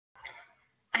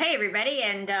Hey, everybody,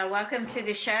 and welcome to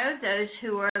the show. Those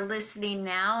who are listening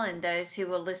now and those who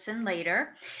will listen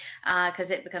later,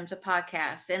 because it becomes a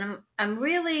podcast. And I'm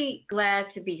really glad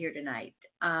to be here tonight.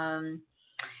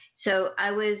 So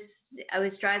I was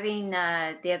driving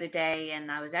the other day, and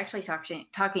I was actually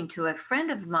talking to a friend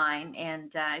of mine,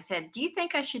 and I said, "Do you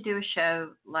think I should do a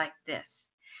show like this?"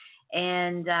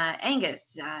 And Aengus,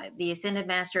 the Ascended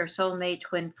Master of Soulmate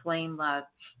Twin Flame Love,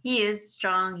 he is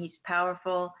strong. He's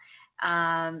powerful.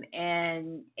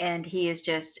 And he is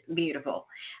just beautiful.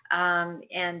 So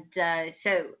I'm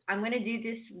going to do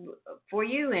this for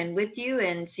you and with you,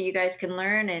 and so you guys can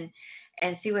learn and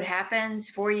see what happens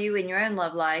for you in your own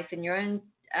love life, in your own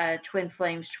twin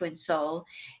flames, twin soul,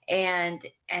 and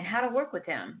how to work with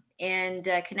him and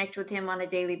connect with him on a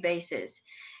daily basis,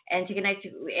 and to connect,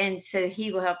 and so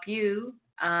he will help you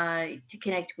to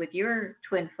connect with your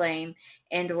twin flame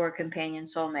and or companion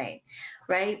soulmate,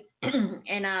 right?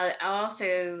 And I'll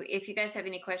also, if you guys have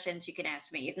any questions, you can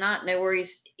ask me. If not, no worries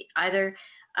either.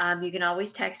 You can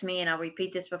always text me, and I'll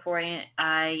repeat this before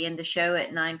I end the show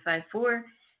at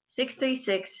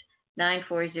 954-636-9401.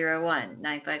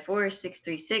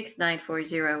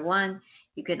 954-636-9401.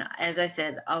 You can, as I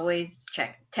said, always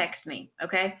text me,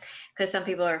 okay? Because some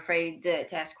people are afraid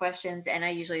to ask questions, and I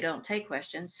usually don't take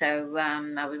questions, so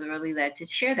I was really glad to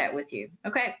share that with you.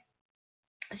 Okay,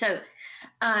 so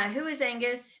who is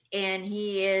Aengus? And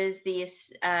he is the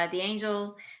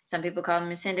angel. Some people call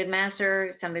him Ascended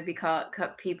Master. Some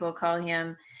people call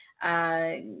him,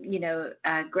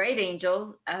 Great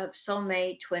Angel of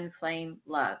Soulmate Twin Flame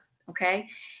Love. Okay,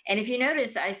 and if you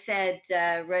notice, I said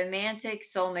romantic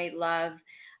soulmate love,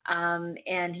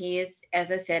 and he is, as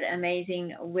I said,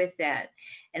 amazing with that.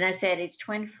 And I said it's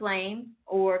twin flame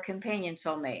or companion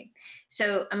soulmate.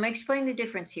 So I'm going to explain the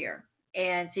difference here,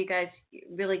 and so you guys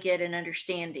really get an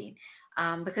understanding,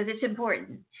 because it's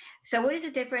important. So what is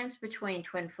the difference between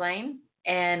twin flame,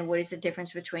 and what is the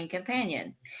difference between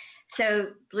companion?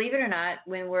 So believe it or not,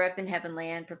 when we're up in heaven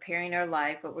land preparing our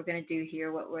life, what we're going to do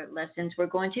here, lessons we're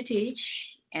going to teach,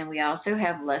 and we also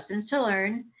have lessons to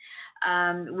learn.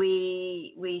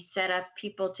 We set up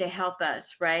people to help us,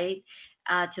 right,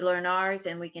 to learn ours,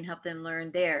 and we can help them learn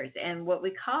theirs. And what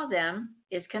we call them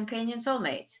is companion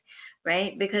soulmates,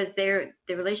 right? Because the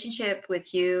relationship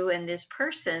with you and this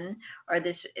person or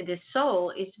this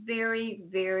soul is very,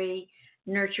 very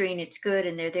nurturing. It's good,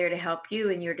 and they're there to help you,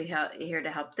 and you're here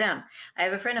to help them. I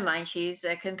have a friend of mine. She's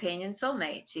a companion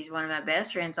soulmate. She's one of my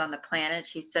best friends on the planet.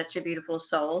 She's such a beautiful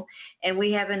soul, and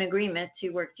we have an agreement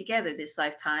to work together this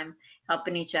lifetime,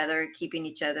 helping each other, keeping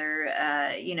each other,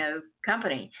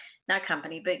 company. Not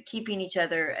company, but keeping each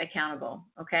other accountable,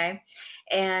 okay?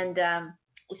 And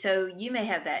so you may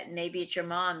have that. Maybe it's your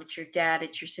mom, it's your dad,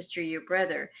 it's your sister, your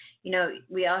brother.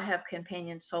 We all have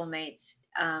companion soulmates.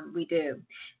 We do.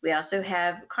 We also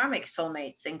have karmic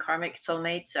soulmates, and karmic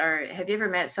soulmates have you ever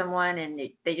met someone and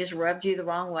they just rubbed you the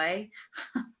wrong way?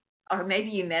 Or maybe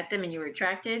you met them and you were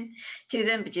attracted to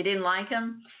them, but you didn't like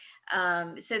them.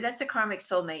 So that's a karmic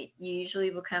soulmate. You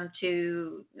usually will come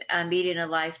to meet in a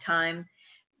lifetime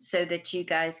so that you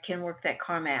guys can work that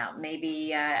karma out.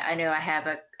 Maybe I know I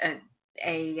have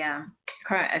a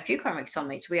few karmic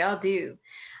soulmates. We all do,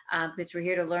 because we're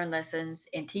here to learn lessons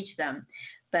and teach them.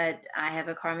 But I have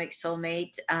a karmic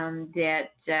soulmate that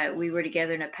we were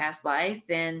together in a past life,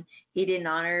 and he didn't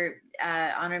honor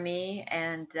me,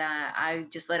 and I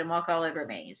just let him walk all over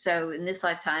me. So in this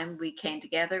lifetime, we came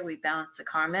together, we balanced the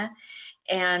karma,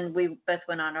 and we both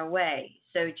went on our way.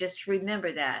 So just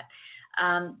remember that.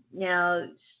 Now,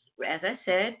 as I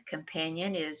said,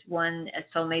 companion is a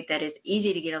soulmate that is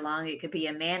easy to get along. It could be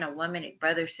a man, a woman, a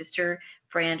brother, sister,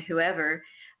 friend, whoever,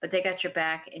 but they got your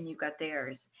back and you got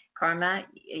theirs. Karma,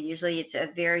 usually it's a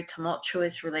very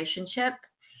tumultuous relationship,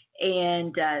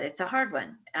 and it's a hard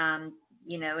one, and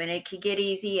it can get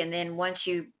easy, and then once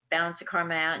you balance the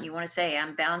karma out, and you want to say,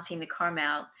 I'm balancing the karma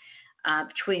out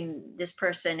between this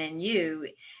person and you,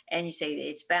 and you say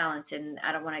it's balanced, and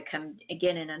I don't want to come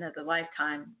again in another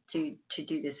lifetime to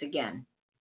do this again.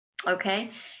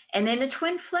 Okay? And then the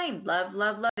twin flame,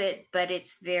 love it, but it's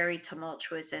very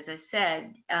tumultuous, as I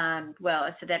said.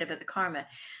 I said that about the karma.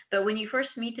 But when you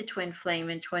first meet the twin flame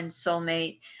and twin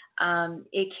soulmate,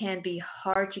 it can be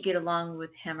hard to get along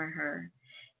with him or her.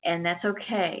 And that's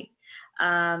okay,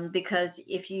 because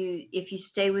if you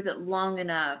stay with it long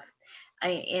enough,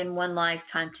 in one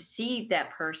lifetime, to see that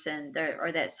person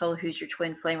or that soul who's your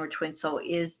twin flame or twin soul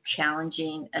is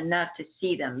challenging enough to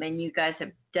see them. And you guys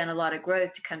have done a lot of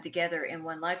growth to come together in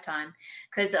one lifetime,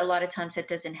 because a lot of times that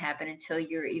doesn't happen until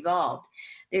you're evolved.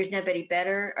 There's nobody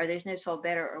better, or there's no soul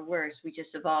better or worse. We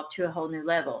just evolved to a whole new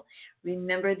level.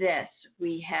 Remember this: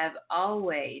 we have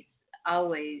always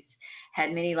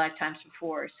had many lifetimes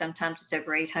before. Sometimes it's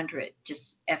over 800. Just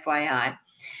FYI.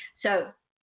 So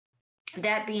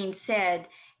that being said,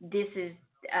 this is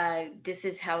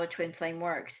how a twin flame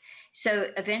works. So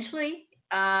eventually,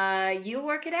 you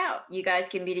work it out. You guys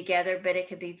can be together, but it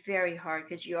can be very hard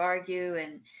because you argue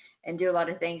and do a lot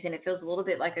of things, and it feels a little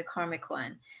bit like a karmic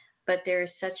one. But there is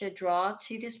such a draw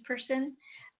to this person,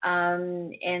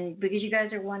 and because you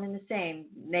guys are one and the same,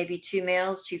 maybe two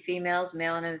males, two females,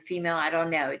 male and a female. I don't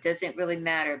know. It doesn't really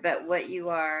matter. But what you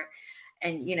are,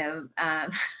 and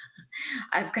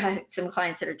I've got some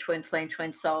clients that are twin flame,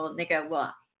 twin soul, and they go,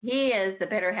 well, he is the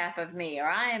better half of me, or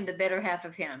I am the better half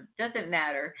of him. Doesn't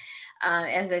matter.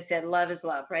 As I said, love is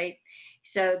love, right?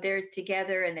 So they're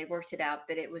together and they worked it out,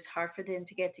 but it was hard for them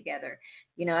to get together.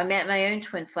 I met my own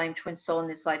twin flame, twin soul in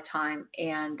this lifetime,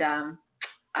 and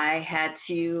I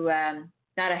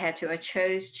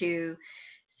chose to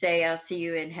say, I'll see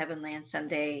you in Heavenland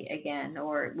someday again,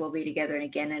 or we'll be together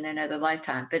again in another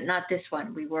lifetime, but not this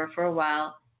one. We were for a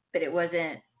while, but it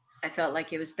wasn't. I felt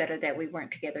like it was better that we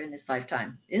weren't together in this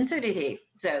lifetime, and so did he.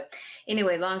 So,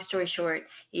 anyway, long story short,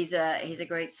 he's a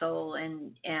great soul,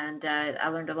 and I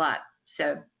learned a lot.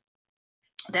 So,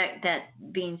 that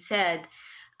being said,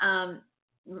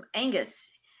 Aengus.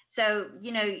 So,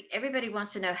 everybody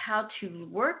wants to know how to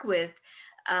work with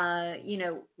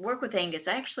Aengus.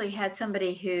 I actually had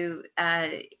somebody who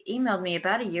emailed me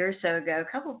about a year or so ago,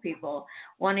 a couple of people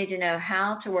wanting to know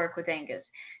how to work with Aengus.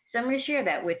 So I'm going to share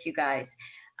that with you guys.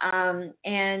 I'm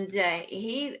going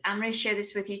to share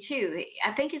this with you too.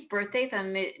 I think his birthday,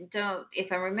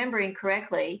 if I'm remembering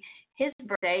correctly, his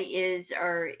birthday is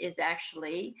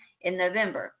actually in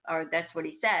November, or that's what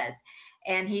he says.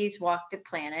 And he's walked the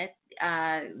planet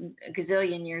a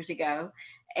gazillion years ago,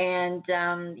 and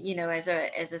as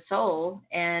a soul,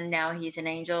 and now he's an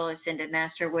angel, ascended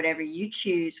master, whatever you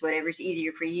choose, whatever's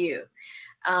easier for you.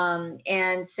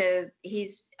 And so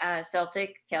he's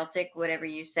Celtic, whatever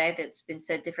you say, that's been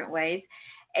said different ways.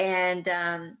 And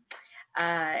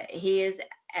he is,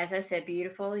 as I said,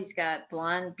 beautiful. He's got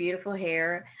blonde, beautiful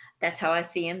hair. That's how I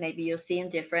see him. Maybe you'll see him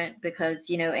different because,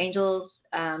 angels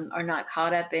are not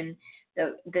caught up in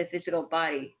the physical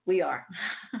body. We are,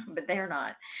 but they're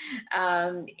not.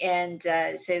 So,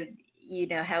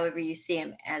 however you see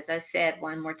him, as I said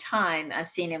one more time, I've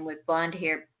seen him with blonde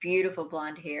hair, beautiful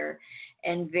blonde hair,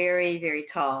 and very, very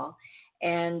tall.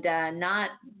 And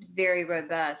not very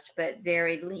robust, but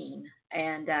very lean.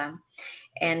 And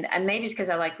maybe it's because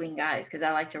I like lean guys, because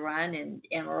I like to run, and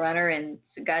I'm a runner, and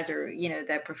so guys are,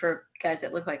 that prefer guys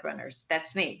that look like runners.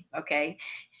 That's me, okay?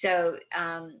 So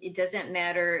it doesn't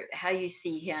matter how you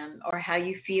see him or how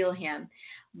you feel him,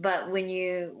 but when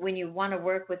you want to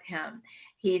work with him,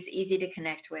 he's easy to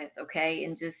connect with, okay?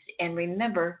 And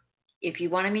remember, if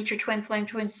you want to meet your twin flame,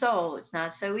 twin soul, it's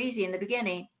not so easy in the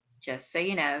beginning, just so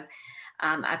you know.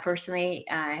 I personally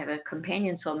have a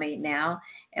companion soulmate now,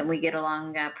 and we get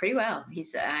along pretty well.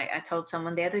 I told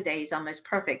someone the other day he's almost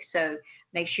perfect. So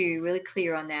make sure you're really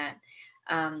clear on that,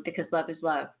 because love is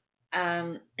love.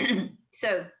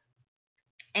 So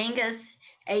Aengus,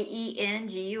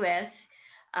 Aengus.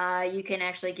 You can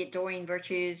actually get Doreen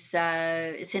Virtue's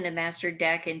Ascended Master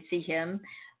deck and see him.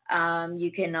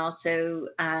 You can also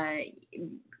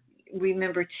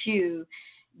remember too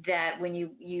that when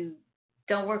you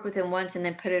don't work with him once and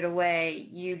then put it away,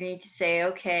 you need to say,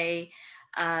 okay,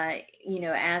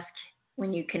 ask,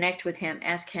 when you connect with him,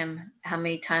 ask him how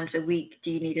many times a week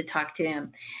do you need to talk to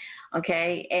him,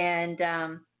 okay? And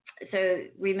so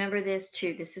remember this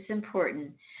too. This is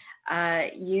important.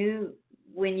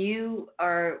 When you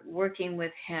are working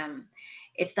with him,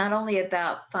 it's not only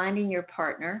about finding your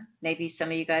partner. Maybe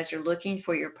some of you guys are looking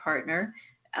for your partner.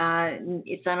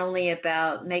 It's not only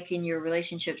about making your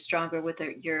relationship stronger with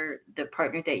the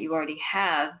partner that you already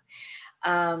have.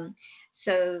 And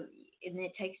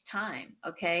it takes time,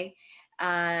 okay?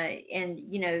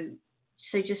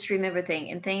 So just remember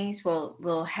things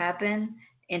will happen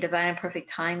in divine and perfect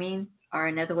timing, or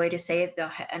another way to say it,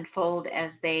 they'll unfold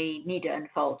as they need to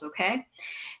unfold, okay?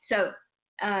 So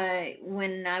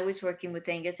when I was working with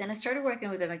Aengus, and I started working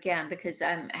with him again because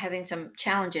I'm having some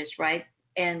challenges, right?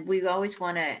 And we always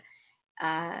want to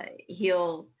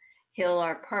heal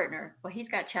our partner. Well, he's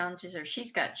got challenges or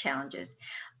she's got challenges,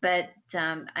 but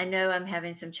I know I'm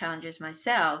having some challenges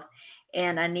myself,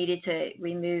 and I needed to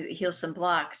heal some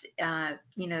blocks,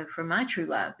 for my true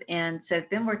love. And so I've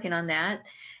been working on that,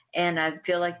 and I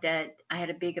feel like that I had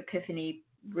a big epiphany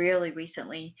really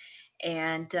recently,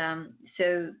 and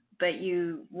but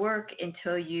you work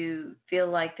until you feel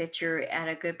like that you're at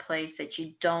a good place that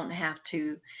you don't have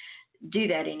to do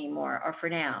that anymore, or for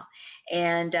now.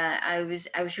 And I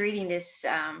was reading this,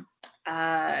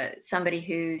 somebody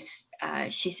who's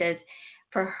she says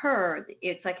for her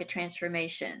it's like a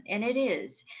transformation, and it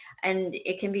is, and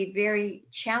it can be very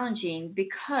challenging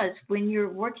because when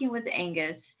you're working with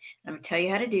Aengus, I'm going to tell you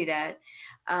how to do that.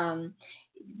 Um,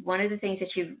 One of the things that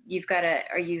you've got to,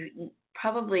 or you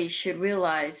probably should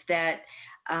realize that,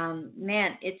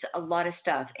 man, it's a lot of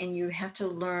stuff, and you have to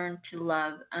learn to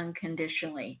love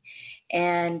unconditionally,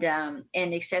 and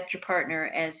accept your partner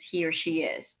as he or she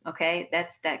is. Okay,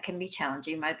 that can be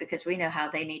challenging, right? Because we know how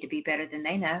they need to be better than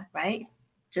they know, right?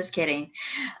 Just kidding.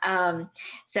 Um,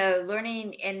 so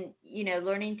learning, and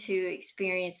learning to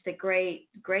experience the great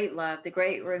love, the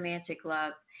great romantic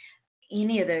love,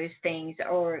 any of those things,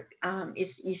 or is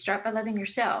you start by loving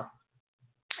yourself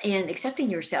and accepting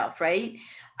yourself, right?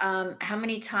 How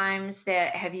many times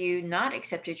that have you not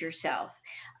accepted yourself?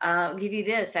 I'll give you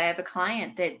this. I have a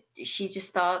client that she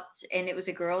just thought, and it was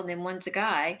a girl, and then one's a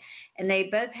guy, and they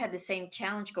both had the same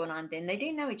challenge going on. Then they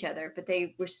didn't know each other, but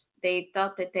they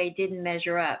thought that they didn't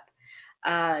measure up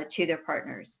to their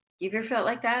partners. You ever felt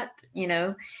like that?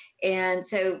 And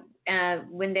so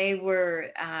when they were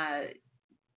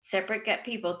separate gut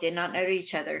people, did not know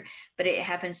each other, but it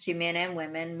happens to men and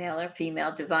women, male or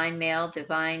female, divine male,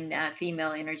 divine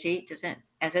female energy. Doesn't,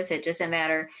 as I said, doesn't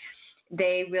matter.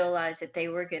 They realized that they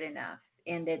were good enough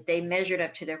and that they measured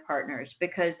up to their partners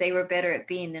because they were better at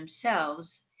being themselves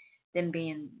than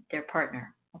being their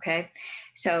partner. Okay,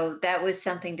 so that was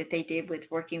something that they did with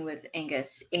working with Aengus,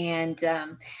 and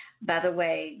by the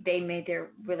way, they made their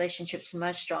relationships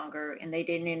much stronger, and they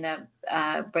didn't end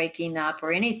up breaking up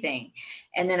or anything.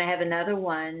 And then I have another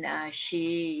one.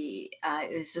 She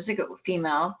is a good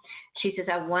female. She says,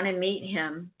 I want to meet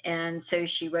him. And so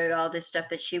she wrote all this stuff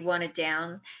that she wanted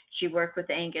down. She worked with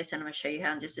Aengus, and I'm going to show you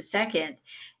how in just a second,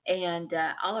 and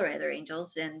all her other angels.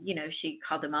 And, she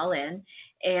called them all in.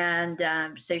 And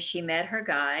so she met her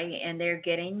guy, and they're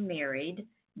getting married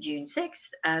June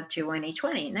 6th of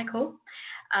 2020. Isn't that cool?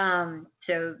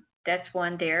 So that's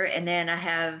one there. And then I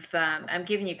have, I'm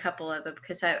giving you a couple of them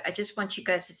because I just want you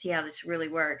guys to see how this really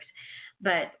works.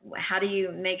 But how do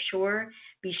you make sure?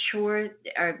 Make sure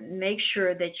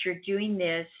that you're doing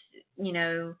this,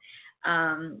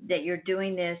 that you're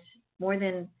doing this more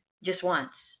than just once,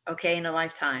 okay, in a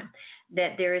lifetime.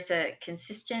 That there is a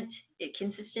consistency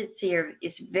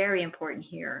is very important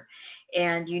here.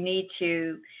 And you need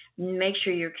to make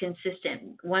sure you're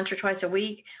consistent once or twice a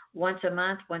week, once a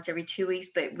month, once every 2 weeks,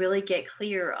 but really get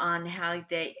clear on how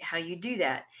you do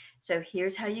that. So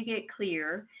here's how you get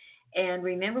clear. And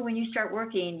remember, when you start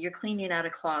working, you're cleaning out a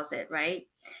closet, right?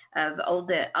 Of all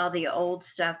the old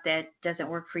stuff that doesn't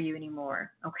work for you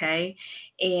anymore, okay?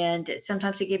 And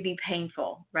sometimes it can be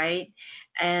painful, right?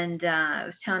 And I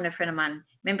was telling a friend of mine,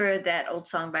 remember that old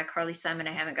song by Carly Simon,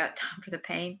 I Haven't Got Time for the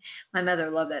Pain? My mother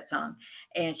loved that song,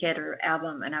 and she had her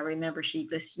album, and I remember she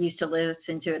used to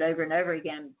listen to it over and over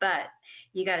again. But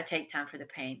you got to take time for the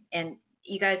pain. And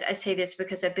you guys, I say this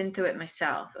because I've been through it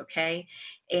myself, okay?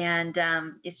 And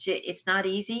it's not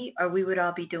easy, or we would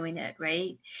all be doing it,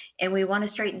 right? And we want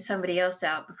to straighten somebody else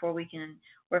out before we can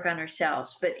work on ourselves.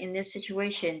 But in this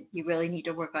situation, you really need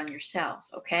to work on yourself,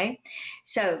 okay?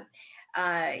 So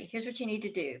here's what you need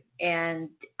to do. And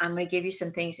I'm going to give you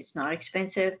some things. It's not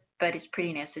expensive, but it's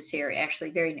pretty necessary, actually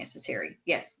very necessary.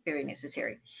 Yes, very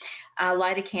necessary.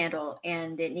 Light a candle,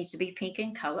 and it needs to be pink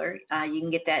in color. You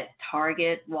can get that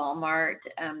Target, Walmart.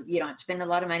 You don't have to spend a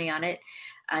lot of money on it.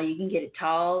 You can get it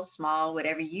tall, small,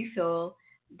 whatever you feel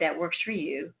that works for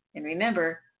you. And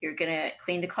remember, you're going to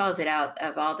clean the closet out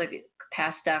of all the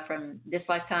past stuff from this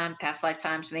lifetime, past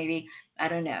lifetimes, maybe. I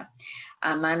don't know.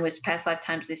 Mine was past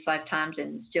lifetimes, this lifetimes,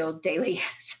 and still daily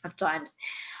sometimes.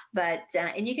 But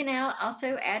and you can now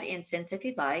also add incense if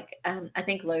you'd like. I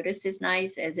think lotus is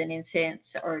nice as an incense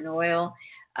or an oil.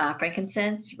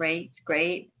 Frankincense, right?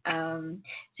 Great. So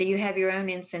you have your own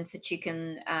incense that you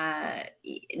can,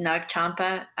 Nag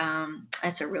Champa.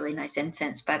 That's a really nice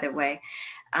incense, by the way.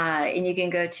 And you can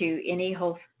go to any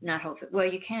Whole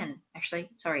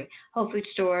Food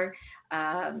store.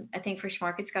 I think Fresh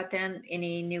Market's got them.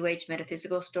 Any New Age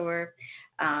metaphysical store.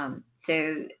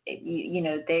 So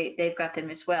they've got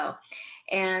them as well.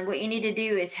 And what you need to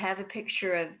do is have a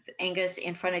picture of Aengus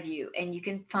in front of you, and you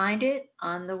can find it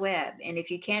on the web. And if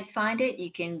you can't find it,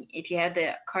 you can, if you have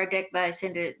the card deck by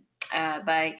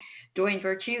Doreen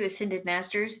Virtue, Ascended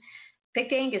Masters, pick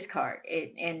the Aengus card,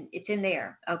 and it's in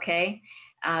there, okay,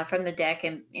 from the deck,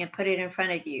 and put it in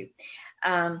front of you.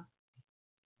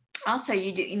 Also,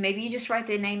 maybe you just write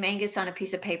the name Angus on a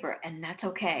piece of paper, and that's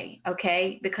okay,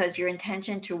 okay, because your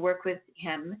intention to work with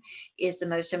him is the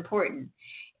most important.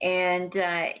 And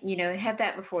have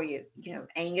that before you.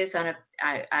 Angus on a,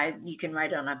 you can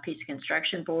write it on a piece of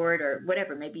construction board or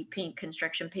whatever, maybe pink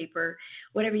construction paper,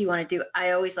 whatever you want to do.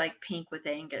 I always like pink with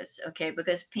Angus, okay,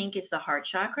 because pink is the heart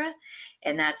chakra,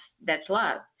 and that's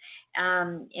love.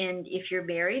 And if you're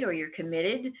married or you're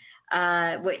committed,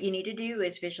 what you need to do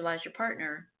is visualize your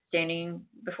partner standing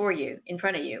before you, in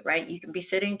front of you, right? You can be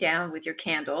sitting down with your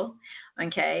candle,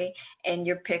 okay, and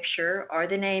your picture or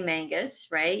the name Angus,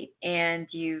 right? And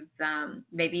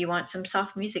maybe you want some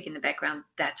soft music in the background.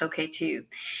 That's okay too.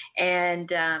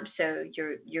 And so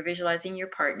you're visualizing your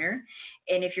partner,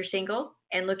 and if you're single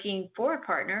and looking for a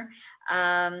partner,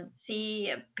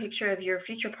 see a picture of your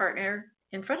future partner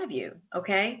in front of you,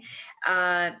 okay?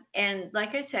 And like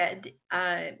I said,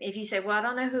 if you say, well, I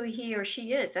don't know who he or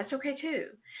she is, that's okay too.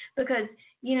 Because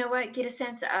you know what? Get a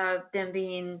sense of them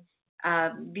being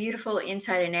beautiful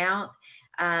inside and out.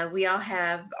 We all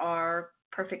have our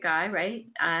perfect guy, right?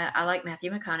 I like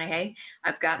Matthew McConaughey.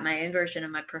 I've got my own version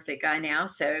of my perfect guy now,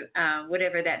 so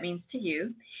whatever that means to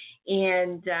you.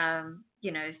 And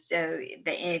so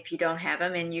if you don't have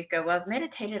him and you go, well, I've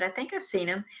meditated, I think I've seen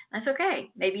him. That's okay.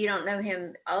 Maybe you don't know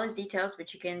him all his details,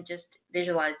 but you can just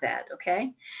visualize that. Okay.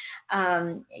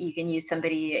 You can use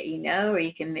somebody that you know, or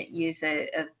you can use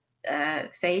a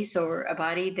face or a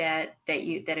body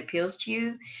that appeals to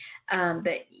you.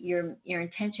 But your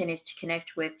intention is to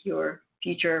connect with your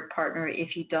future partner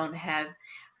if you don't have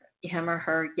him or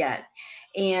her yet.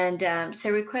 And so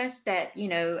request that,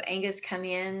 Angus come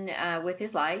in with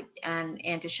his light and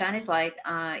to shine his light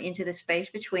into the space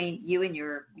between you and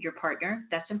your partner.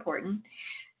 That's important.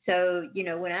 So,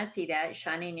 when I see that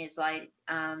shining his light,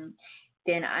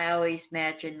 then I always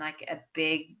imagine like a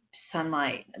big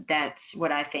sunlight. That's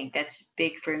what I think. That's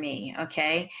big for me.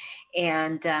 Okay.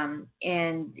 And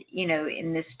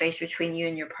in this space between you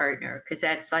and your partner, because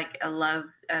that's like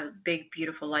a big,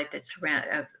 beautiful light that's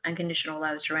of unconditional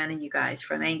love surrounding you guys,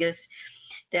 from Angus,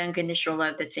 the unconditional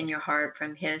love that's in your heart,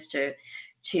 from his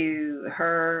to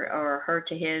her, or her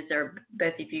to his, or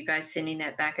both of you guys sending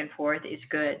that back and forth is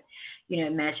good.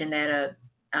 Imagine that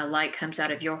a light comes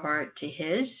out of your heart to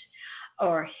his,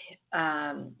 or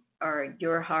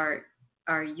your heart,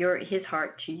 or his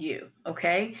heart to you.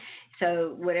 Okay,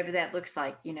 so whatever that looks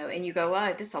like, and you go,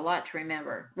 oh, that's a lot to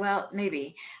remember. Well,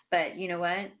 maybe, but you know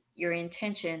what? Your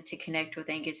intention to connect with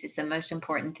Angus is the most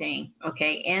important thing.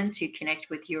 Okay, and to connect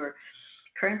with your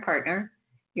current partner,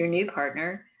 your new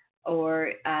partner,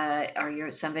 or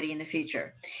your somebody in the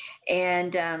future,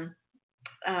 and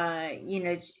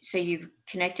so you've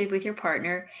connected with your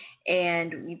partner,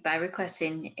 and by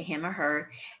requesting him or her,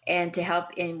 and to help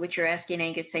in what you're asking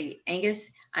Angus, say, Angus,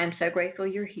 I'm so grateful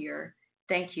you're here.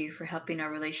 Thank you for helping our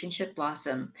relationship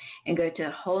blossom and go to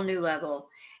a whole new level,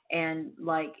 and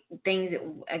like things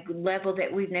at a level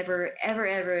that we've never,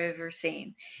 ever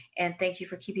seen. And thank you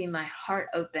for keeping my heart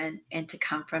open and to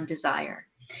come from desire.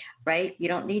 Right? You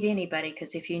don't need anybody,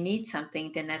 because if you need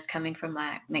something, then that's coming from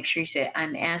lack. Make sure you say,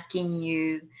 I'm asking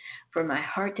you for my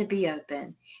heart to be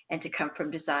open and to come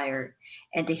from desire,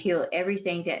 and to heal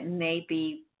everything that may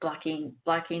be blocking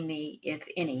me, if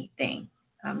anything.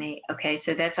 Okay,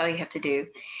 so that's all you have to do.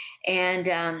 And,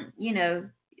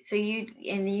 so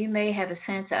you may have a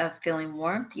sense of feeling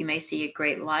warmth. You may see a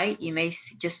great light. You may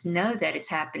just know that it's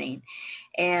happening.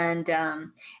 And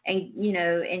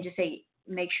just say,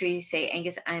 make sure you say,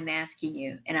 Angus, I'm asking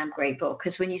you, and I'm grateful.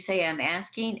 Because when you say I'm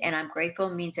asking and I'm grateful,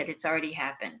 it means that it's already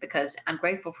happened. Because I'm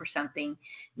grateful for something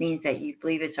means that you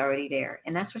believe it's already there.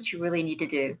 And that's what you really need to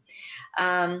do.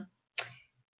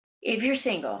 If you're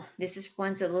single, this is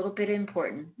one's a little bit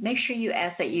important. Make sure you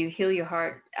ask that you heal your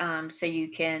heart, so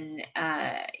you can,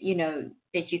 that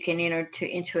you can enter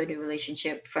into a new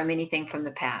relationship from anything from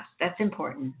the past. That's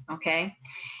important, okay?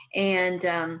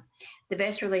 And the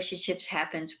best relationships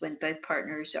happens when both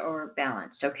partners are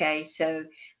balanced, okay? So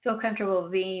feel comfortable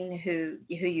being who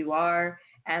you are.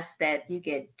 Ask that you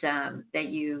get that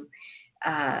you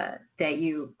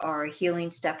are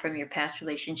healing stuff from your past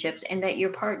relationships, and that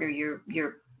your partner,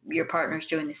 your partner's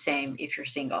doing the same if you're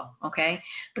single, okay?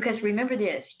 Because remember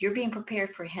this, you're being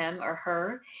prepared for him or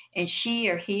her, and she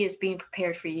or he is being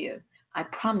prepared for you. I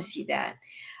promise you that.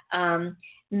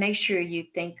 Make sure you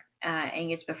think,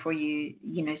 Angus, before you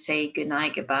say good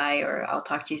night, goodbye, or I'll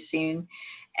talk to you soon.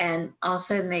 And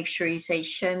also make sure you say,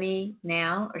 show me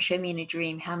now, or show me in a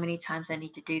dream how many times I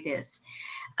need to do this.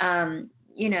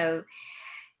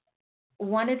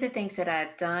 One of the things that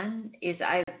I've done is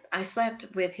I slept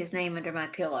with his name under my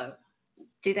pillow.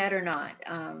 Do that or not.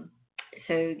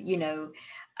 So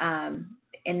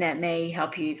And that may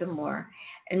help you even more.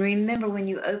 And remember, when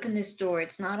you open this door,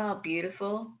 it's not all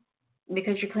beautiful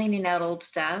because you're cleaning out old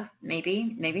stuff,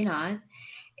 maybe, maybe not.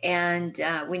 And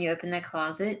when you open that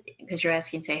closet, because you're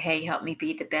asking, say, hey, help me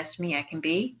be the best me I can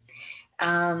be.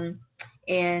 Um,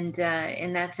 and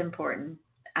that's important.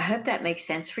 I hope that makes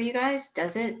sense for you guys.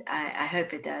 Does it? I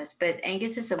hope it does. But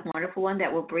Angus is a wonderful one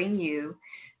that will bring you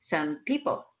some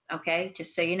people. Okay,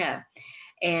 just so you know.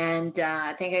 And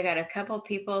I think I got a couple of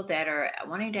people that are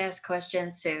wanting to ask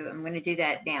questions, so I'm going to do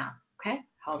that now. Okay,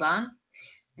 hold on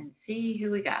and see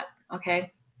who we got.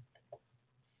 Okay.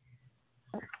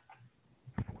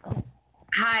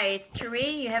 Hi, it's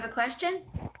Therese. You have a question?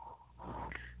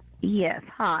 Yes.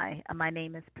 Hi. My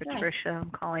name is Yes. Patricia. I'm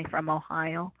calling from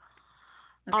Ohio.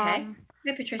 Okay.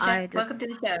 Hey, Patricia. I just. Welcome to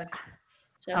the show.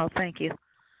 So, Oh, thank you.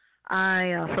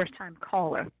 I first time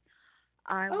caller.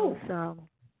 I was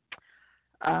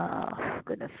oh,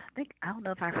 goodness. I don't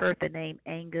know if I've heard the name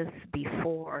Aengus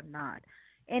before or not.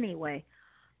 Anyway,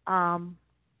 um,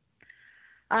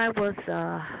 I was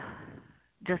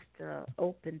just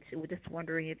open to just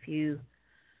wondering if you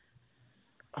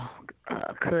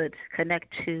could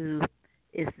connect to.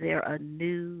 Is there a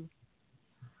new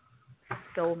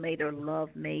soulmate or love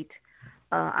mate?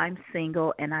 I'm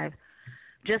single and I've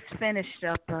just finished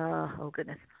up. Oh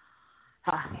goodness,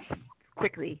 uh,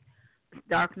 quickly.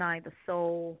 Dark Night of the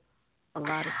Soul, a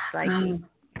lot of psychic um,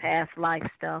 past life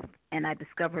stuff, and I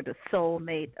discovered a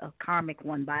soulmate, a karmic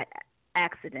one by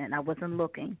accident. I wasn't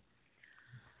looking,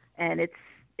 and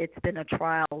it's been a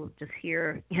trial just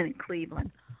here in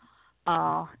Cleveland.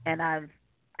 And I've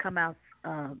come out.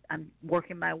 I'm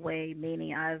working my way,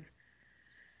 meaning as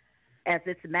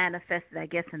it's manifested, I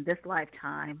guess, in this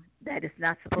lifetime, that it's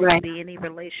not supposed to right. be any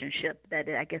relationship, that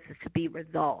I guess is to be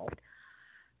resolved.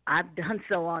 I've done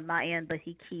so on my end, but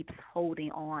he keeps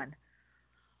holding on.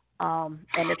 And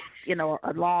it's,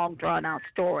 a long drawn out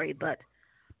story, but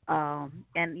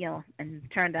and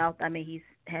turned out, I mean, he's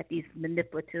had these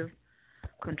manipulative,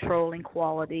 controlling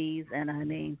qualities, and I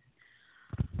mean,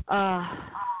 uh,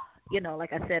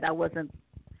 like I said, I wasn't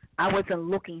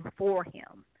looking for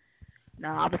him.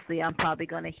 Now, obviously, I'm probably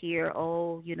going to hear,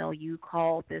 oh, you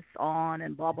called this on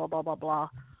and blah blah blah blah blah,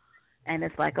 and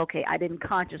it's like, okay, I didn't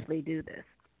consciously do this.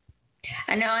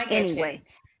 I know, I get you. Anyway,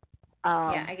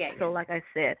 Yeah, I get you. so like I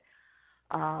said,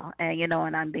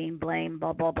 and I'm being blamed,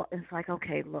 blah blah blah. It's like,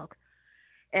 okay, look,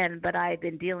 but I've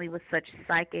been dealing with such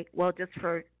psychic, well, just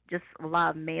a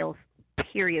lot of males,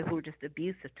 period, who are just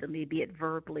abusive to me, be it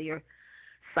verbally or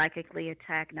psychically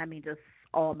attacking. I mean, just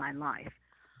all my life,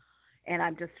 and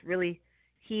I'm just really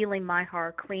healing my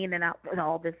heart, cleaning out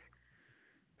all this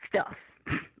stuff,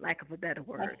 lack of a better I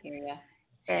word, hear you.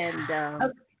 and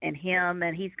Oh, and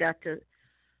he's got to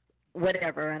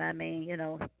whatever, and I mean,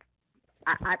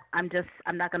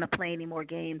 I'm not gonna play any more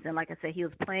games. And like I said, he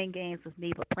was playing games with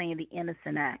me, but playing the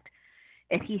innocent act.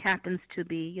 And he happens to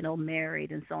be,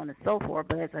 married and so on and so forth.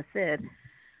 But as I said,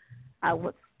 I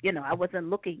wasn't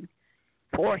looking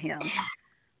for him.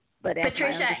 But as my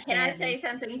Patricia, can I understanding, say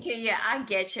something to you? I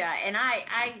get you, and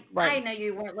I right, know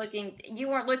you weren't looking. You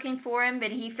weren't looking for him, but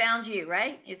he found you,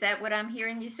 right? Is that what I'm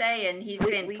hearing you say? And he's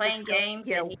been we playing discussed, games,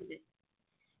 yeah, and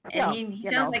yeah, he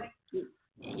sounds like,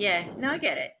 yeah. No, I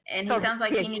get it. And he So sounds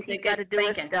like yeah, he needs a he's got good to do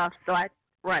his spanking. stuff.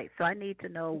 So I need to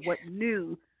know what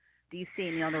new do you see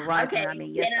me on the horizon. Okay, I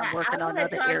mean, yes, and I'm I working want on to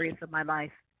other talk. areas of my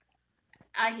life.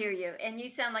 I hear you, and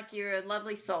you sound like you're a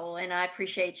lovely soul, and I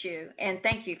appreciate you, and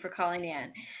thank you for calling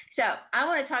in. So I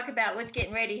want to talk about what's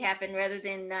getting ready to happen rather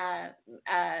than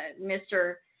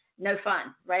Mr. No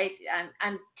Fun, right?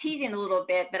 I'm teasing a little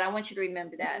bit, but I want you to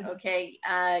remember that, okay?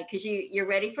 Because you're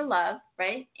ready for love,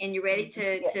 right? And you're ready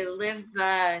Yes. to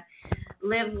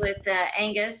live with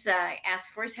Angus. Ask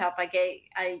for his help.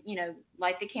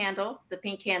 Light the candle, the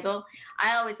pink candle.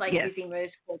 I always like Yes. using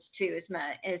rose quartz too, as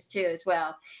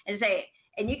well, and say.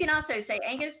 And you can also say,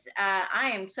 Angus,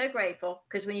 I am so grateful,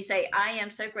 because when you say, I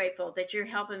am so grateful that you're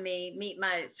helping me meet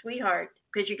my sweetheart,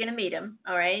 because you're going to meet him,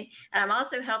 all right? And I'm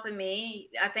also helping me.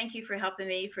 I thank you for helping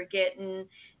me,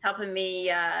 helping me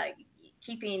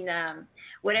keeping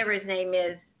whatever his name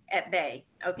is at bay,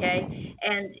 okay?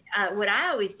 And what I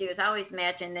always do is I always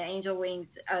imagine the angel wings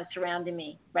surrounding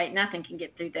me, right? Nothing can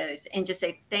get through those. And just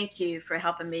say, thank you for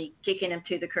helping me, kicking him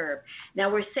to the curb. Now,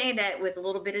 we're saying that with a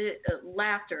little bit of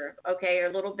laughter, okay, or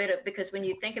a little bit of, because when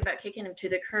you think about kicking him to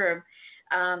the curb,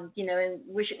 and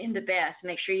wishing him the best,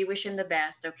 make sure you wish him the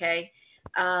best, okay?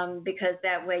 Because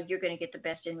that way you're going to get the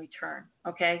best in return,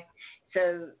 okay?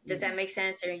 So does that make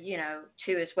sense? Or,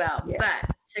 too, as well. Yes.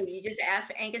 But so you just ask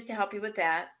Angus to help you with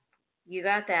that. You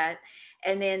got that.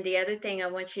 And then the other thing I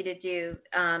want you to do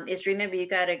is remember you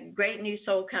got a great new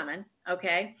soul coming.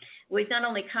 Okay, well, he's not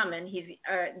only coming;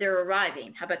 they're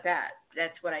arriving. How about that?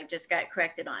 That's what I just got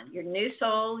corrected on. Your new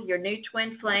soul, your new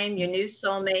twin flame, your new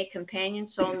soulmate, companion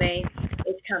soulmate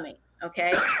is coming.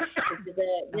 Okay, this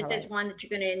All is right. one that you're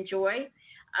going to enjoy,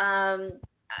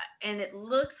 and it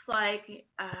looks like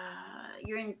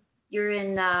you're in. You're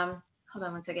in. Hold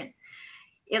on one second.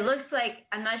 It looks like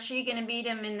I'm not sure you're going to meet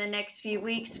him in the next few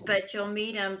weeks, but you'll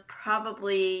meet him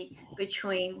probably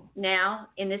between now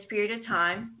in this period of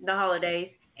time, the holidays,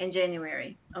 and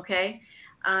January. Okay,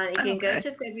 you can go Okay.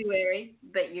 to February,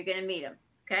 but you're going to meet him.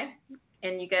 Okay,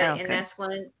 and you got, and Okay. that's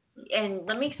one. And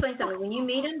let me explain something. When you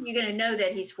meet him, you're going to know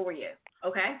that he's for you.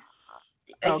 Okay,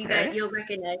 Okay. you'll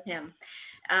recognize him.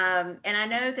 And I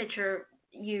know that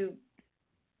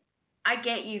I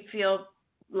get you feel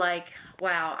like,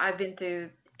 wow, I've been through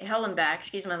hell and back,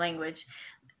 excuse my language,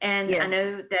 and I Yes.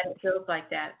 know that it feels like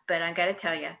that, but I got to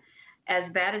tell you,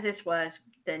 as bad as this was,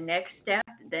 the next step,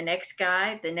 the next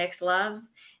guy, the next love,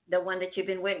 the one that you've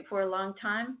been waiting for a long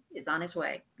time is on his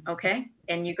way, okay?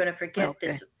 And you're going to forget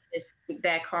Okay. this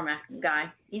bad karma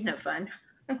guy. He's no fun.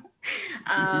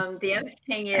 Mhm. The other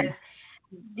thing is,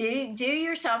 do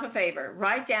yourself a favor.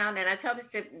 Write down, and I tell this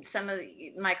to some of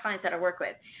my clients that I work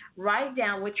with. Write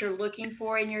down what you're looking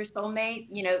for in your soulmate.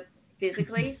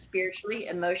 Physically, spiritually,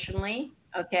 emotionally.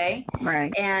 Okay,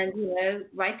 Right. and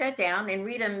write that down and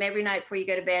read them every night before you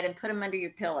go to bed, and put them under your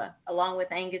pillow along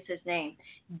with Angus's name.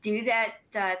 Do that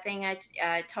thing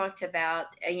I talked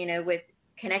about. With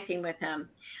connecting with him.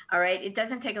 All right. It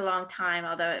doesn't take a long time,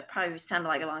 although it probably sounded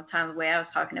like a long time the way I was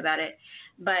talking about it.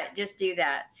 But just do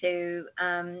that. So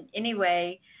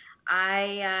anyway,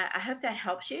 I hope that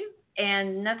helps you.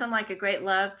 And nothing like a great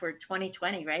love for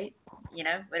 2020, right?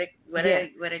 Yes. What a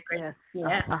great, Yes.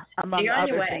 yeah. So Among you're on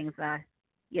your other way. things,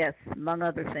 yes, among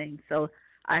other things. So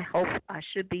I hope I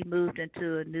should be moved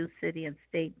into a new city and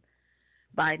state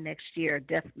by next year.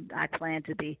 I plan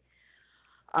to be.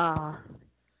 Uh,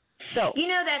 so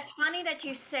That's funny that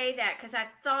you say that because I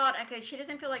thought, okay, she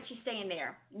doesn't feel like she's staying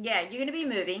there. Yeah, you're going to be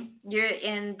moving.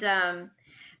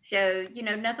 So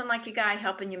nothing like your guy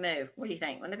helping you move. What do you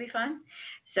think? Wouldn't it be fun?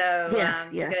 So yes,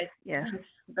 you yes, yes. guys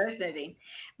both moving.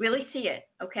 Really see it,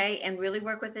 okay, and really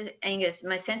work with Angus.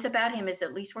 My sense about him is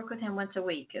at least work with him once a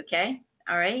week, okay?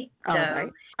 All right. All So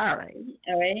right. All right.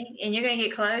 all right, and you're gonna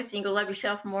get close, and you're gonna love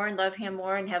yourself more and love him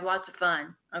more, and have lots of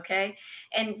fun, okay?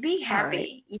 And be All right.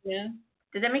 happy.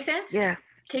 Does that make sense Yes.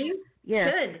 to you?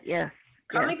 Yes. Good. Yes.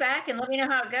 Call Yes. me back and let me know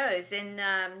how it goes.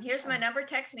 And here's my number.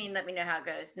 Text me and let me know how it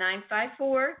goes.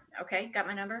 954. Okay, got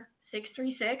my number.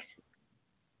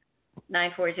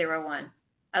 636-9401.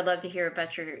 I'd love to hear about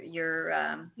your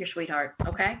sweetheart.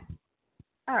 Okay.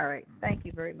 All right. Thank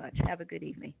you very much. Have a good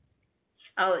evening.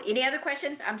 Oh, any other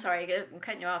questions? I'm sorry, I'm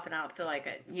cutting you off, and I don't feel like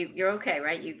it. You're okay,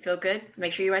 right? You feel good?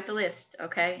 Make sure you write the list,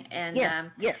 okay? And Yes.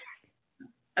 Yes.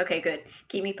 okay, good.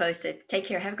 Keep me posted. Take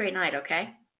care. Have a great night. Okay.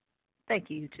 Thank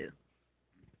you. You too.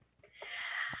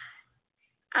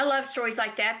 I love stories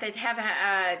like that have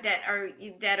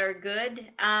that are good.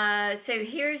 So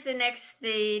here's the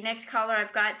next caller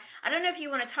I've got. I don't know if you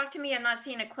want to talk to me. I'm not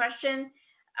seeing a question,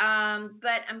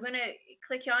 but I'm going to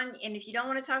click you on. And if you don't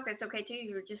want to talk, that's okay too.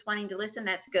 You're just wanting to listen.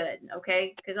 That's good.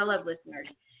 Okay, because I love listeners.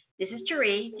 This is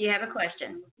Cherie. Do you have a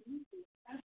question?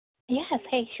 Yes.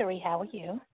 Hey, Cherie, how are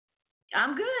you?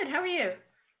 I'm good. How are you?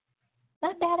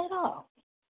 Not bad at all.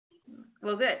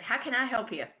 Well, good. How can I help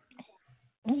you?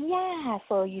 Yeah,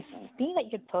 so you see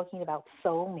that you're talking about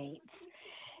soulmates,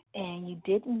 and you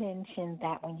did mention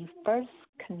that when you first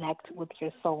connect with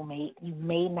your soulmate, you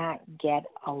may not get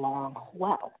along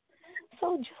well.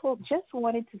 So just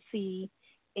wanted to see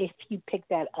if you picked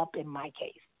that up in my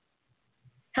case.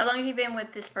 How long have you been with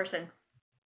this person?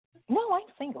 No, I'm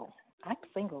single. I'm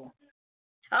single.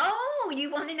 Oh, you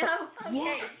want to So, know? Okay.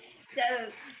 yeah, So,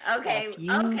 that's okay,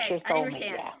 you, okay, your I soulmate,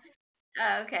 understand.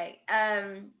 yeah. Okay.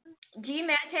 Do you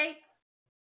meditate?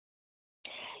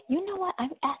 You know what?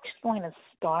 I'm actually going to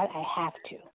start. I have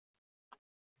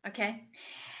to. Okay.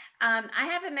 I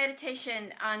have a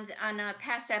meditation on a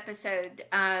past episode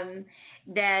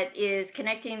that is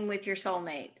connecting with your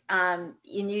soulmate. And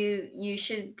you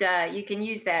should you can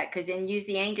use that because then use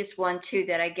the Angus one too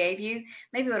that I gave you.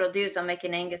 Maybe what I'll do is I'll make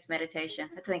an Angus meditation.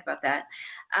 I have to think about that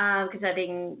because I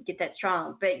didn't get that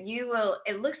strong. But you will.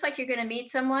 It looks like you're going to meet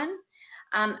someone.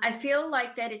 I feel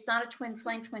like that it's not a twin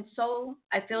flame, twin soul.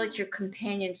 I feel it's your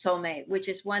companion soulmate, which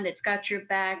is one that's got your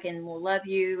back and will love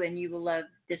you, and you will love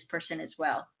this person as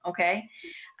well. Okay,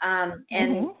 and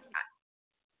Mhm.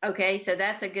 okay, so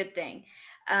that's a good thing.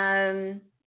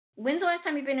 When's the last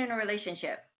time you've been in a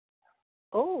relationship?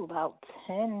 Oh, about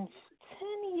 10,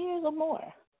 years or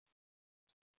more.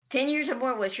 10 years or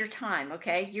more was your time,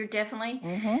 okay? You're definitely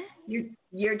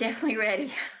you're definitely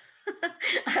ready.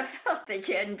 I felt that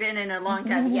you hadn't been in a long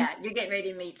time. Yeah, you're getting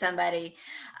ready to meet somebody.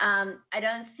 I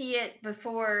don't see it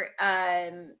before.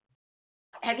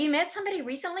 Have you met somebody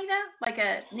recently though, like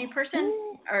a new person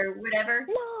or whatever?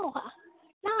 No,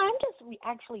 I'm just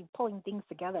actually pulling things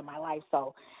together in my life.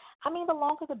 So, I mean, the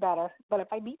longer the better. But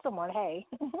if I meet someone, hey.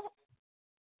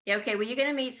 Yeah, okay. Well, you're going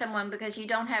to meet someone because you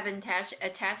don't have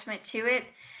attachment to it.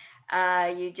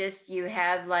 You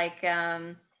have like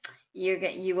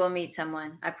you will meet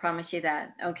someone. I promise you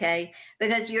that. Okay,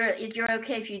 because you're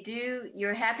okay if you do.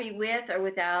 You're happy with or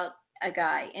without a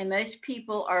guy, and most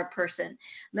people are a person.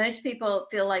 Most people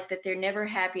feel like that they're never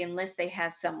happy unless they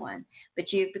have someone.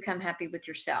 But you've become happy with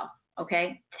yourself.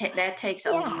 Okay, that takes a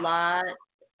lot.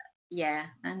 Yeah,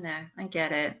 I know. I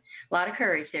get it. A lot of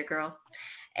courage there, girl.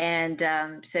 And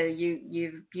so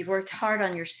you've worked hard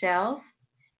on yourself,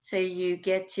 so you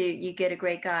get a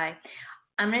great guy.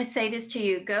 I'm going to say this to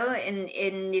you. Go and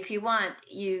if you want,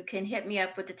 you can hit me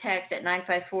up with the text at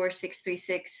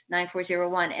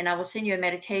 954-636-9401, and I will send you a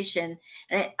meditation.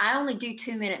 And I only do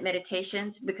 2-minute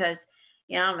meditations because,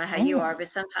 I don't know how you are, but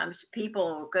sometimes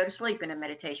people go to sleep in a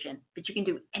meditation. But you can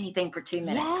do anything for 2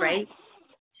 minutes, right?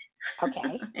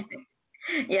 Okay.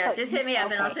 Yeah, just hit me up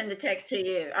and I'll send the text to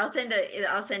you. I'll send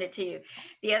it to you.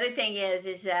 The other thing is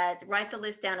that write the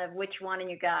list down of which one in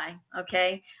your guy,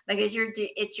 okay? Because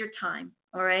it's your time,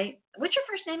 all right? What's your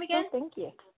first name again? Oh, thank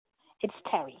you. It's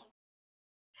Terry.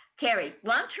 Terry.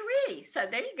 Well, I'm Terry, so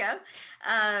there you go.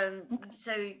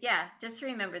 So yeah, just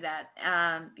remember that.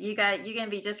 You're gonna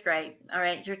be just great. All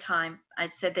right, it's your time. I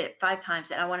said that 5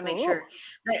 times, and I want to make sure.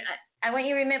 But I want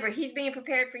you to remember, he's being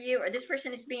prepared for you, or this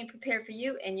person is being prepared for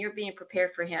you, and you're being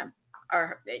prepared for him,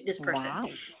 or this person. Wow.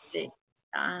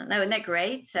 No, isn't that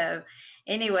great? So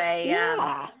anyway,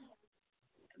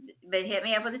 but hit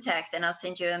me up with a text, and I'll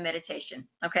send you a meditation.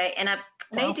 Okay, and I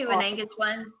may do an Aengus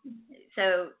one.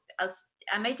 So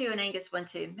I may do an Aengus one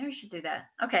too. Maybe I should do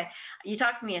that. Okay, you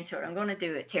talked me into it. I'm going to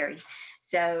do it, Terry.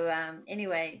 So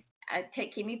anyway,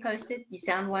 keep me posted. You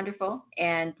sound wonderful,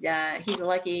 and he's a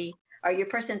lucky. Or your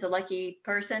person's a lucky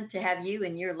person to have you,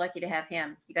 and you're lucky to have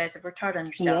him. You guys have worked hard on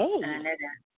yourself, and I know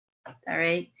that. All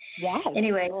right. Yes.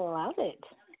 Anyway, I love it.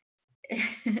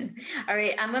 All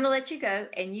right, I'm going to let you go,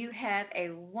 and you have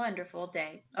a wonderful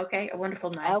day. Okay, a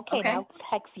wonderful night. Okay. I'll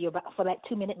text you for that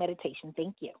 2-minute meditation.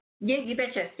 Thank you. Yeah, you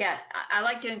betcha. Yeah, I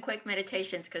like doing quick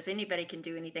meditations because anybody can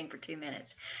do anything for 2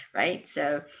 minutes, right?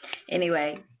 So,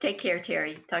 anyway, take care,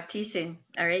 Terry. Talk to you soon.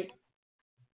 All right.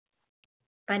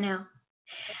 Bye now.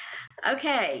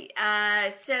 Okay,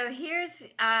 so here's,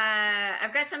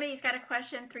 I've got somebody who's got a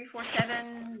question,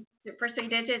 347, the first 3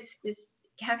 digits.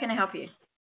 How can I help you?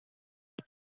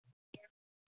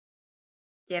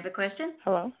 Do you have a question?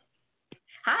 Hello?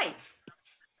 Hi.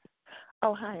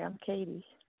 Oh, hi, I'm Katie.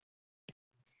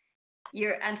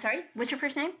 I'm sorry, what's your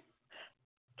first name?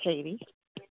 Katie.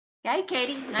 Hi,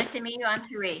 Katie. Nice to meet you. I'm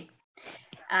Therese.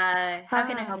 How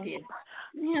can I help you?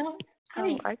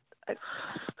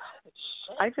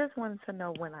 I just wanted to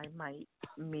know when I might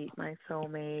meet my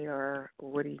soulmate, or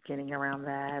what are you getting around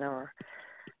that, or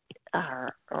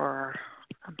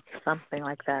something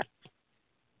like that.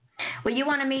 Well, you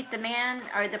want to meet the man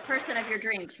or the person of your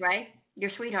dreams, right?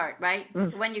 Your sweetheart, right?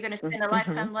 The one you're going to spend a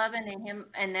lifetime loving, and him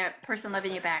and that person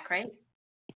loving you back, right?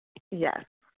 Yes.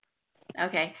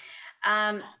 Okay.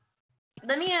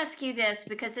 Let me ask you this,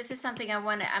 because this is something I'm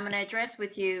going to address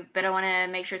with you, but I want to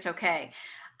make sure it's okay.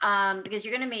 Because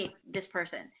you're going to meet this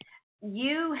person. Did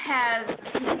you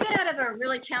get out of a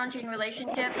really challenging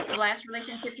relationship, the last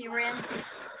relationship you were in?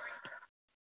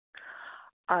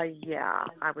 Yeah,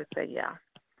 I would say yeah.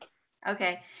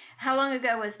 Okay. How long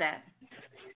ago was that?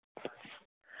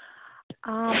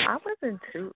 I wasn't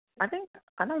too. I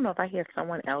don't know if I hear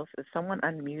someone else. Is someone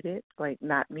unmuted? Like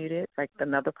not muted? Like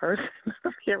another person?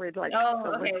 Hearing like. Oh,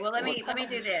 okay. Well, let me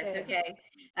do this. Okay.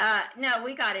 No,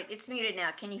 we got it. It's muted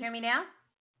now. Can you hear me now?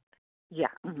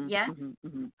 Yeah. Yeah.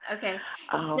 Okay.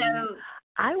 So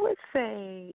I would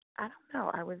say I don't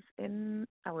know. I was in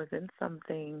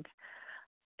something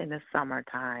in the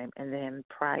summertime, and then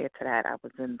prior to that, I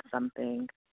was in something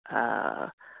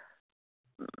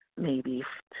maybe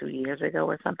 2 years ago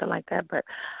or something like that. But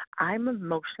I'm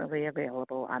emotionally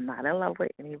available. I'm not in love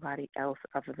with anybody else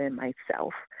other than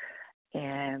myself,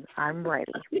 and I'm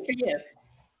ready. Good for you.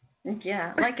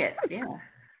 Yeah, I like it. Yeah.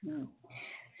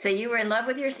 So you're in love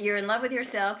with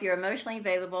yourself. You're emotionally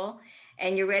available,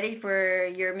 and you're ready for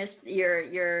your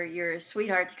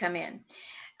sweetheart to come in.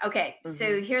 Okay.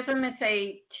 So here's what I'm going to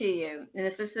say to you, and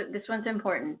this one's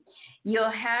important.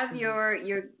 You'll have your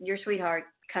sweetheart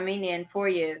coming in for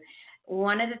you,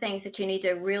 one of the things that you need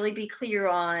to really be clear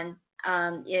on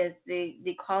is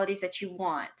the qualities that you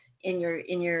want in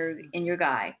your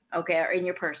guy, okay, or in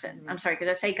your person. I'm sorry,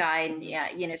 because I say guy, and yeah,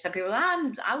 some people,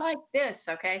 I like this,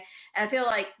 okay, and I feel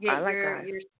like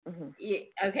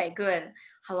okay, good.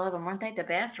 I love them, weren't they the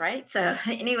best, right? So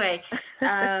anyway,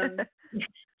 I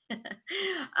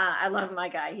love my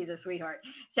guy. He's a sweetheart.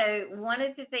 So one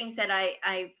of the things that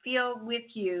I feel with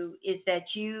you is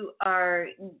that you are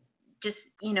just,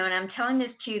 and I'm telling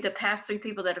this to the past 3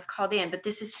 people that have called in, but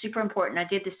this is super important. I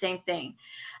did the same thing.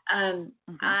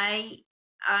 I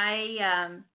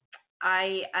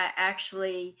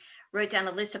actually wrote down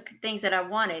a list of things that I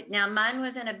wanted. Now, mine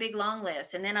wasn't a big, long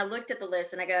list. And then I looked at the list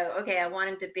and I go, okay, I want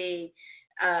him to be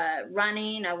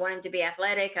running. I want him to be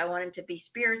athletic. I want him to be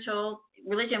spiritual.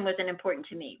 Religion wasn't important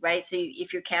to me, right? So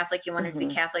if you're Catholic, you want him to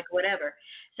be Catholic, whatever.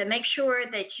 So make sure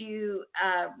that you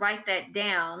write that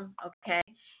down, okay?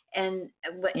 And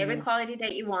every quality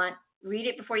that you want, read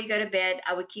it before you go to bed.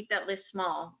 I would keep that list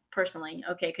small, personally,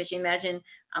 okay? Because you imagine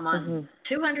I'm on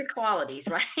 200 qualities,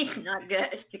 right? Not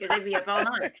good, because they'd be up all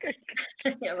night,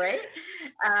 yeah, right?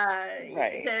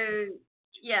 Right. So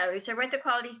write the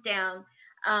qualities down.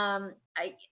 And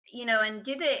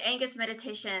do the Aengus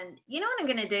meditation. You know what I'm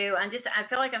going to do? I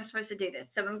feel like I'm supposed to do this.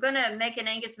 So I'm going to make an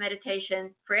Aengus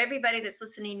meditation for everybody that's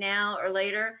listening now or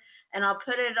later, and I'll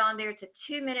put it on there. It's a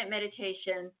 2-minute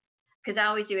meditation, because I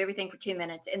always do everything for 2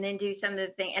 minutes, and then do some of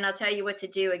the things. And I'll tell you what to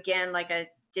do again, like I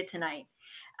did tonight.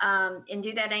 And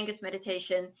do that Aengus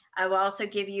meditation. I will also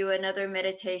give you another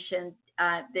meditation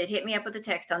that hit me up with a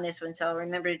text on this one, so I'll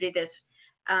remember to do this,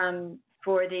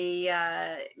 for the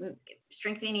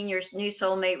strengthening your new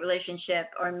soulmate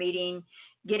relationship, or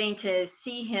getting to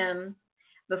see him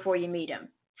before you meet him.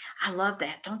 I love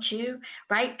that, don't you?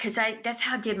 Right? Because that's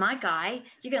how I did my guy.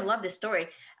 You're going to love this story.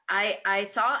 I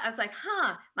was like,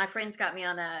 my friends got me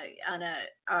on a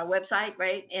website,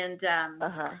 right? And and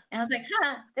I was like,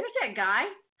 there's that guy.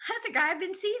 That's the guy I've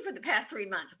been seeing for the past 3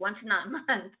 months. Once in a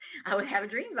month, I would have a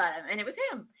dream about him, and it was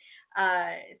him.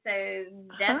 So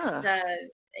that's, so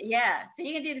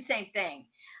you can do the same thing.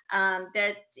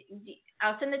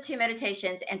 I'll send the 2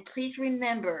 meditations, and please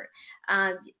remember,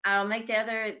 I'll make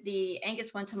the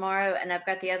Aengus one tomorrow, and I've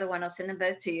got the other one. I'll send them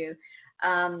both to you.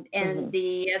 And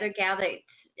the other gal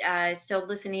that's still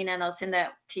listening, and I'll send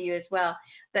that to you as well.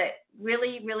 But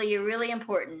really, really, really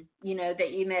important,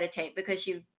 that you meditate, because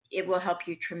it will help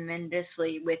you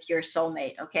tremendously with your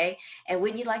soulmate, okay? And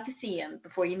wouldn't you like to see him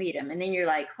before you meet him? And then you're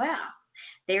like, wow,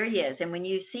 there he is. And when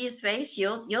you see his face,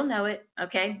 you'll know it,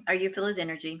 okay? Or you feel his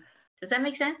energy. Does that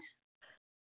make sense?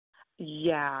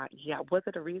 Yeah. Was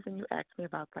it a reason you asked me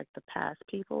about, like, the past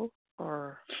people?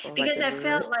 Or because like I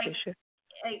felt like, issue?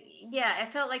 I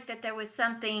felt like that there was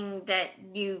something that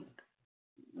you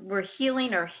were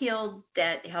healing or healed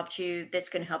that's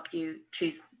going to help you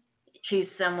choose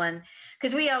someone.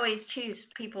 Because we always choose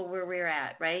people where we're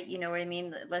at, right? You know what I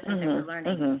mean? The lessons that we're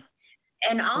learning.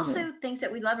 And also things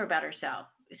that we love about ourselves.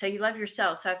 So you love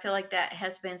yourself. So I feel like that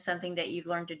has been something that you've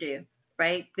learned to do,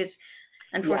 right? Because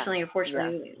unfortunately or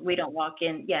fortunately, we don't walk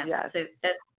in. Yeah. Yes. So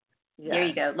that's, there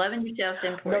you go. Loving yourself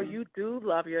is important. No, you do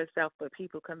love yourself, but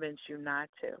people convince you not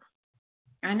to.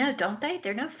 I know, don't they?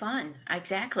 They're no fun.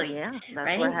 Exactly. Yeah, that's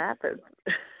right? what happens.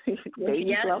 They just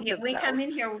love themselves. We come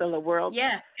in here. So the world.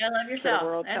 Yeah, you love yourself. So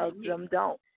the world tells them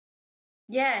don't.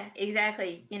 Yeah,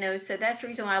 exactly. So that's the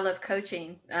reason why I love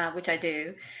coaching, which I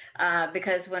do,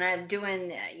 because when I'm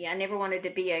doing, I never wanted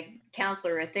to be a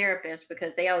counselor or a therapist,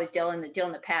 because they always deal in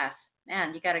the past.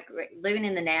 Man, you got to living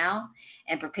in the now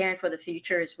and preparing for the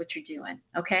future is what you're doing.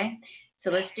 Okay, so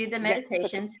let's do the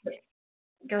meditations.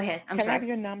 Go ahead. Can I have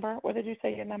your number? What did you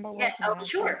say your number was? Yeah,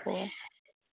 sure.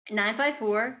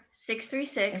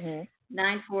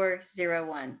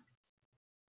 954-636-9401.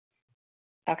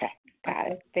 Okay, got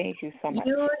it. Thank you so much.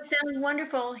 You sound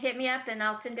wonderful. Hit me up, and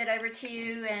I'll send it over to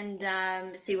you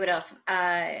and see what else.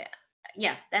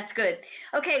 Yeah, that's good.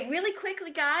 Okay, really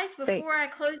quickly, guys, before I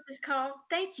close this call,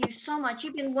 thank you so much.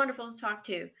 You've been wonderful to talk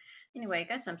to. Anyway,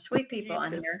 got some sweet people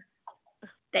on here.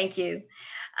 Thank you.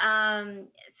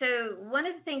 So one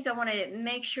of the things I want to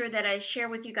make sure that I share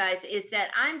with you guys is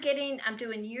that I'm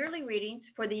doing yearly readings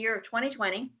for the year of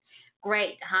 2020.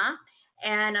 Great, huh?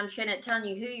 And I'm telling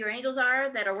you who your angels are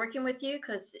that are working with you,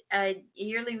 because a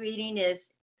yearly reading is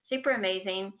super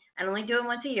amazing. I only do them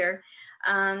once a year,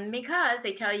 because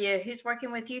they tell you who's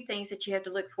working with you, things that you have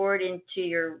to look forward into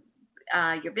your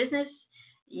business,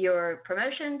 your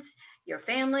promotions, your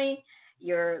family,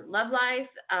 your love life,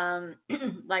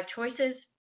 life choices,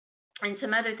 and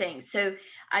some other things. So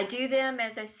I do them,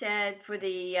 as I said,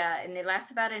 and they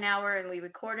last about an hour, and we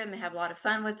record them and have a lot of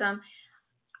fun with them.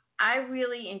 I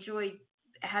really enjoyed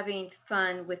having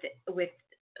fun with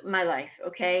my life.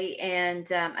 Okay, and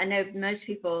I know most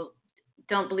people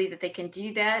don't believe that they can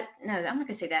do that. No, I'm not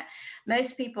gonna say that.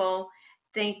 Most people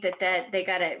think that they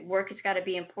gotta work has got to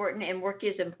be important, and work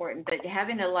is important. But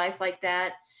having a life like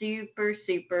that, super,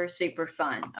 super, super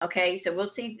fun. Okay, so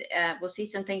we'll see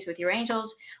some things with your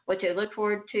angels, what to look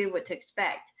forward to, what to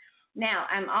expect. Now,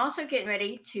 I'm also getting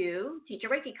ready to teach a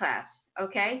Reiki class.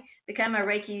 Okay, become a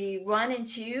Reiki 1 and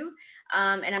 2,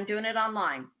 and I'm doing it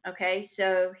online. Okay,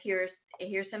 so here's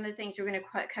some of the things we're going to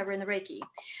cover in the Reiki,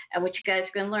 and what you guys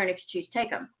are going to learn if you choose to take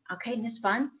them. Okay, and it's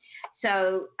fun.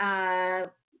 So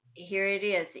here it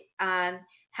is.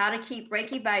 How to keep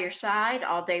Reiki by your side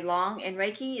all day long. And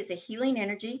Reiki is a healing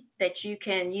energy that you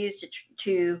can use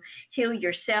to heal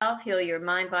yourself, heal your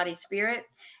mind, body, spirit.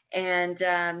 And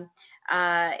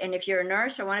if you're a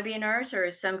nurse or want to be a nurse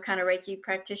or some kind of Reiki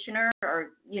practitioner,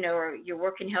 or or you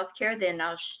work in healthcare, then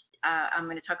I'm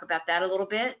going to talk about that a little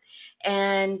bit.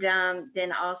 And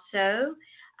then also,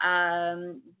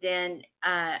 then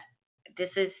this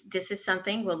is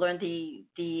something we'll learn the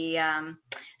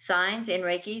signs in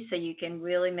Reiki, so you can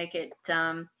really make it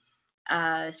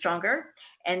stronger.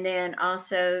 And then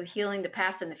also healing the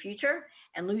past and the future,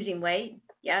 and losing weight.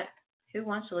 Yeah, who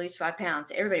wants to lose 5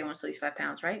 pounds? Everybody wants to lose 5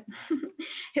 pounds, right?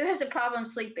 Who has a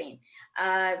problem sleeping?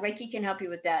 Reiki can help you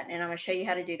with that, and I'm going to show you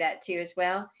how to do that too as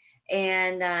well.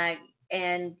 And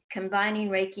combining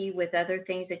Reiki with other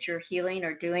things that you're healing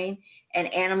or doing,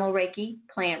 and animal Reiki,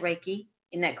 plant Reiki.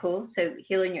 Isn't that cool? So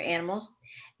healing your animals.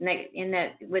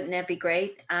 Wouldn't that be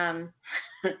great?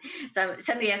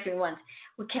 Somebody asked me once,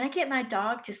 well, can I get my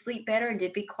dog to sleep better and to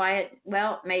be quiet?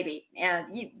 Well, maybe.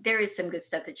 There is some good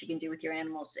stuff that you can do with your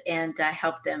animals and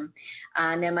help them.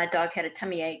 Now, my dog had a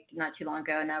tummy ache not too long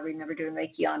ago, and I remember doing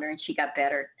Reiki on her, and she got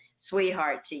better.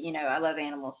 Sweetheart, I love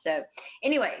animals. So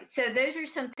anyway, so those are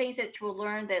some things that we'll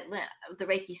learn, that the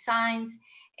Reiki signs,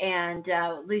 and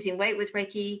losing weight with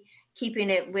Reiki, keeping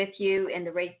it with you, and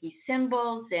the Reiki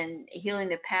symbols, and healing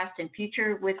the past and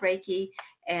future with Reiki,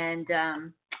 and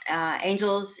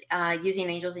angels, using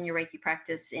angels in your Reiki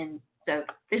practice. And so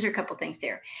there's a couple things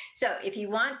there. So if you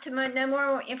want to know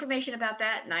more information about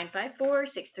that,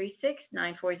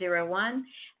 954-636-9401.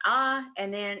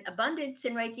 And then abundance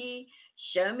in Reiki,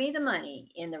 show me the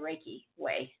money in the Reiki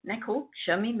way. Isn't that cool?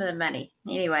 Show me the money.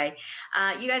 Anyway,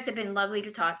 you guys have been lovely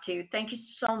to talk to. Thank you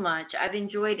so much. I've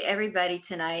enjoyed everybody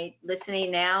tonight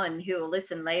listening now and who will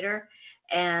listen later.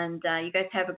 And you guys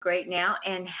have a great now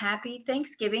and happy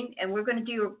Thanksgiving. And we're going to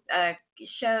do a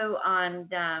show on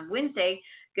Wednesday,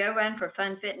 Go Run for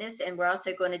Fun Fitness. And we're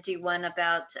also going to do one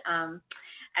about,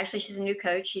 actually, she's a new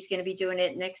coach. She's going to be doing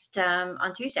it next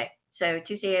on Tuesday. So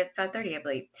Tuesday at 5:30, I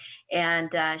believe. And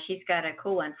she's got a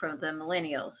cool one for the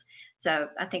millennials. So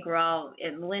I think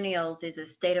millennials is a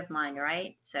state of mind,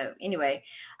 right? So anyway,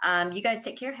 you guys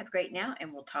take care. Have a great now,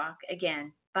 and we'll talk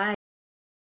again. Bye.